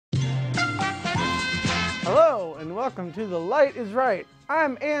Hello and welcome to The Light is Right.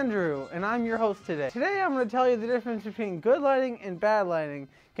 I'm Andrew and I'm your host today. Today I'm going to tell you the difference between good lighting and bad lighting.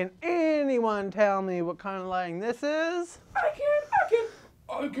 Can anyone tell me what kind of lighting this is? I can.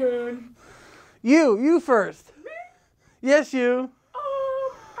 You first. Me? Yes, you.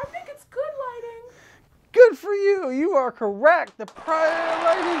 I think it's good lighting. Good for you. You are correct. The prior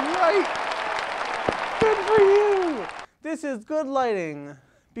light is right. Good for you. This is good lighting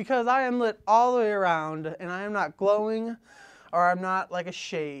because I am lit all the way around and I am not glowing or I'm not like a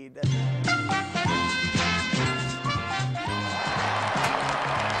shade.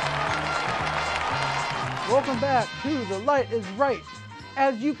 Welcome back to The Light is Right.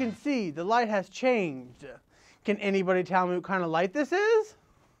 As you can see, the light has changed. Can anybody tell me what kind of light this is?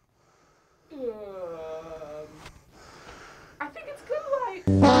 I think it's good light.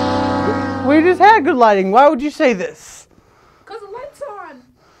 We just had good lighting. Why would you say this? Because the light's on.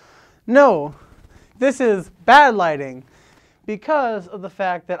 No, this is bad lighting because of the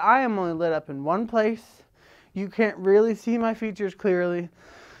fact that I am only lit up in one place. You can't really see my features clearly.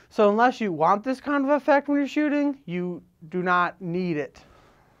 So unless you want this kind of effect when you're shooting, you do not need it.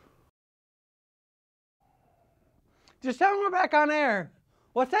 Just tell me we're back on air.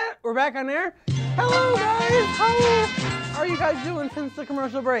 What's that? We're back on air? Hello guys, how are you guys doing since the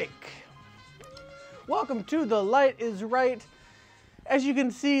commercial break? Welcome to The Light is Right. As you can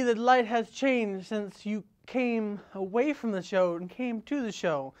see, the light has changed since you came away from the show and came to the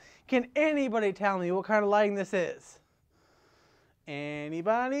show. Can anybody tell me what kind of lighting this is?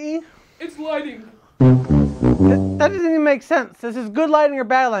 Anybody? It's lighting. That doesn't even make sense. This is good lighting or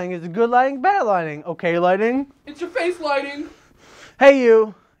bad lighting? Is it good lighting, bad lighting? Okay lighting? It's your face lighting. Hey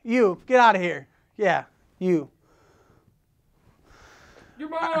you, get out of here. Yeah, you. Your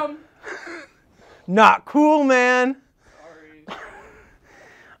mom. Not cool, man. Sorry.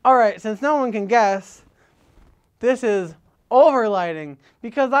 Alright, since no one can guess, this is overlighting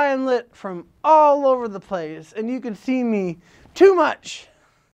because I am lit from all over the place and you can see me too much.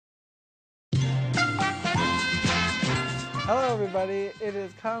 Hello everybody, it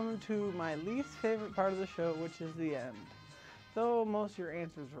has come to my least favorite part of the show, which is the end. Though most of your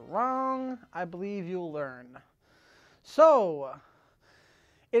answers are wrong, I believe you'll learn. So,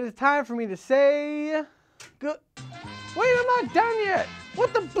 it is time for me to say good. Wait, I'm not done yet.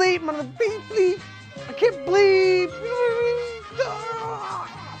 What the bleep? I'm gonna bleep. I can't bleep.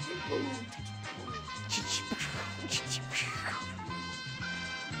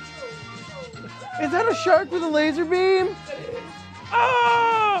 Is that a shark with a laser beam?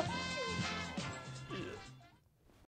 Oh!